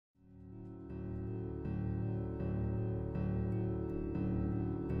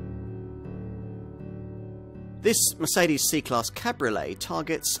This Mercedes C-Class Cabriolet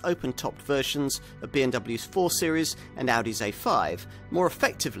targets open-topped versions of BMW's 4 Series and Audi's A5 more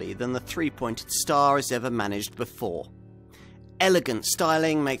effectively than the three-pointed star has ever managed before. Elegant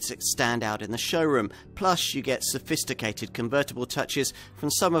styling makes it stand out in the showroom, plus you get sophisticated convertible touches from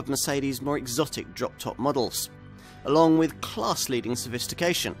some of Mercedes' more exotic drop-top models, along with class-leading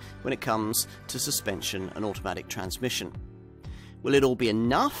sophistication when it comes to suspension and automatic transmission. Will it all be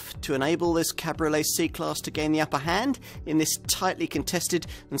enough to enable this Cabriolet C-Class to gain the upper hand in this tightly contested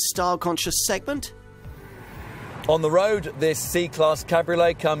and style-conscious segment? On the road, this C-Class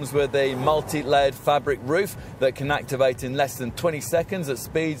Cabriolet comes with a multi-layered fabric roof that can activate in less than 20 seconds at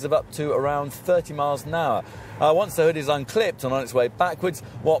speeds of up to around 30 miles an hour. Once the hood is unclipped and on its way backwards,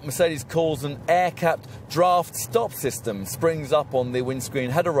 what Mercedes calls an air-capped draft stop system springs up on the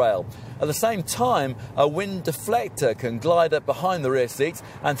windscreen header rail. At the same time, a wind deflector can glide up behind the rear seats,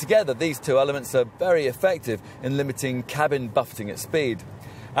 and together these two elements are very effective in limiting cabin buffeting at speed.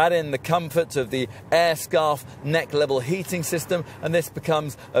 Add in the comfort of the air scarf neck level heating system and this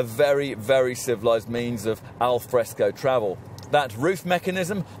becomes a very, very civilised means of al fresco travel. That roof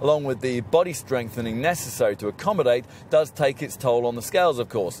mechanism, along with the body strengthening necessary to accommodate, does take its toll on the scales, of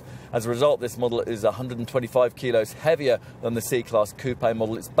course. As a result, this model is 125 kilos heavier than the C-Class Coupe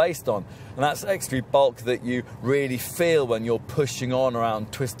model it's based on. And that's extra bulk that you really feel when you're pushing on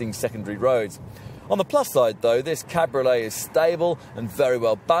around twisting secondary roads. On the plus side, though, this Cabriolet is stable and very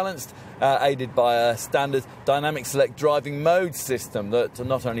well balanced, aided by a standard dynamic select driving mode system that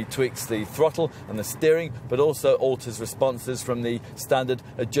not only tweaks the throttle and the steering, but also alters responses from the standard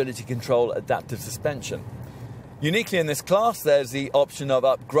agility control adaptive suspension. Uniquely in this class, there's the option of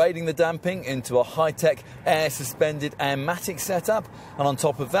upgrading the damping into a high-tech air-suspended airmatic setup, and on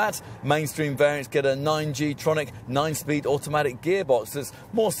top of that, mainstream variants get a 9G-tronic 9-speed automatic gearbox that's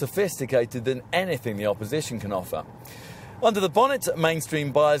more sophisticated than anything the opposition can offer. Under the bonnet,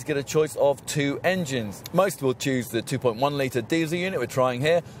 mainstream buyers get a choice of 2 engines. Most will choose the 2.1-litre diesel unit we're trying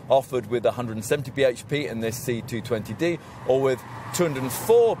here, offered with 170 bhp in this C220D, or with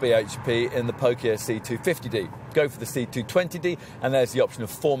 204 bhp in the Pokia C250D. Go for the C220D, and there's the option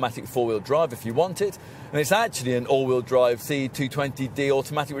of 4MATIC 4-wheel drive if you want it. And it's actually an all-wheel drive C220D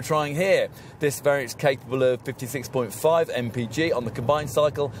automatic we're trying here. This variant's capable of 56.5 mpg on the combined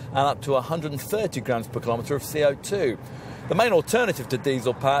cycle and up to 130 grams per kilometre of CO2. The main alternative to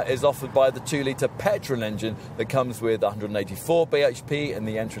diesel power is offered by the 2-litre petrol engine that comes with 184 bhp in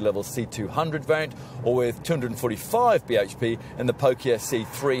the entry-level C200 variant, or with 245 bhp in the Pokia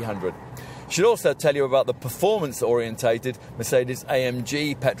C300. Should also tell you about the performance-orientated Mercedes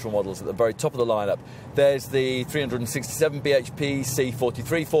AMG petrol models at the very top of the lineup. There's the 367 bhp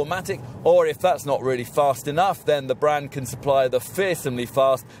C43 4MATIC, or if that's not really fast enough, then the brand can supply the fearsomely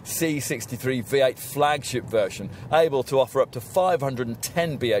fast C63 V8 flagship version, able to offer up to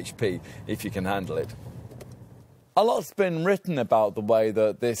 510 bhp if you can handle it. A lot's been written about the way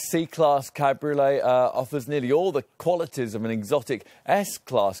that this C-Class Cabriolet offers nearly all the qualities of an exotic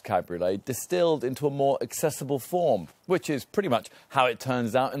S-Class Cabriolet distilled into a more accessible form, which is pretty much how it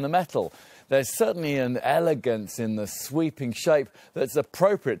turns out in the metal. There's certainly an elegance in the sweeping shape that's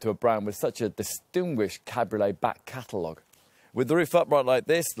appropriate to a brand with such a distinguished Cabriolet back catalogue. With the roof upright like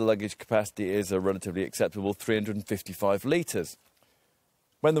this, the luggage capacity is a relatively acceptable 355 litres.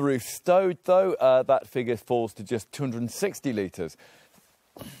 When the roof's stowed, though, that figure falls to just 260 litres.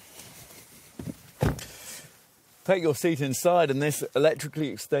 Take your seat inside and this electrically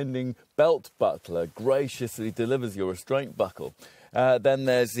extending belt buckler graciously delivers your restraint buckle. Then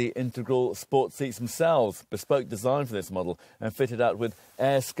there's the integral sport seats themselves, bespoke design for this model and fitted out with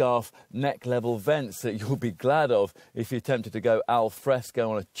air scarf neck level vents that you'll be glad of if you're tempted to go al fresco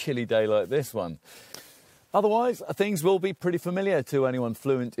on a chilly day like this one. Otherwise, things will be pretty familiar to anyone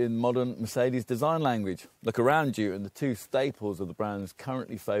fluent in modern Mercedes design language. Look around you and the 2 staples of the brand's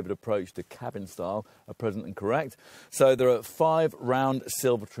currently favoured approach to cabin style are present and correct. So there are 5 round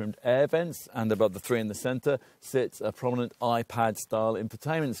silver-trimmed air vents, and above the 3 in the centre sits a prominent iPad-style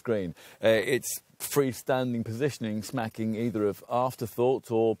infotainment screen. It's freestanding positioning smacking either of afterthought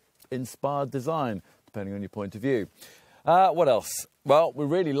or inspired design, depending on your point of view. What else? Well, we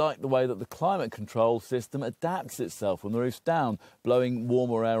really like the way that the climate control system adapts itself when the roof's down, blowing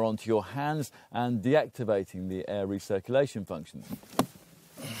warmer air onto your hands and deactivating the air recirculation function.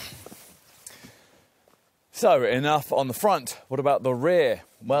 So, enough on the front. What about the rear?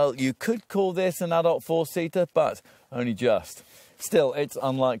 Well, you could call this an adult 4-seater, but only just. Still, it's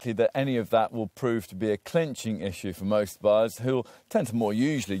unlikely that any of that will prove to be a clinching issue for most buyers, who'll tend to more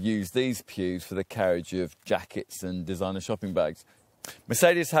usually use these pews for the carriage of jackets and designer shopping bags.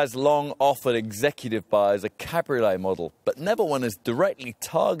 Mercedes has long offered executive buyers a cabriolet model, but never one as directly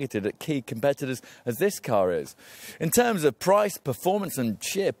targeted at key competitors as this car is. In terms of price, performance and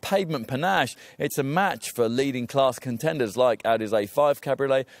sheer pavement panache, it's a match for leading class contenders like Audi's A5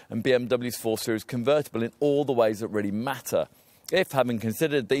 Cabriolet and BMW's 4 Series convertible in all the ways that really matter. If, having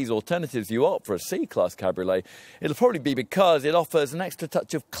considered these alternatives, you opt for a C-Class Cabriolet, it'll probably be because it offers an extra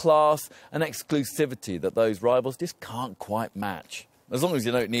touch of class and exclusivity that those rivals just can't quite match. As long as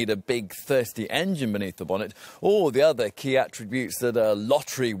you don't need a big, thirsty engine beneath the bonnet, or the other key attributes that a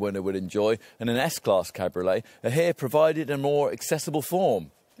lottery winner would enjoy in an S-Class Cabriolet are here provided in a more accessible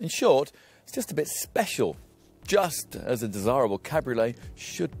form. In short, it's just a bit special, just as a desirable cabriolet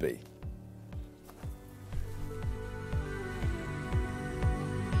should be.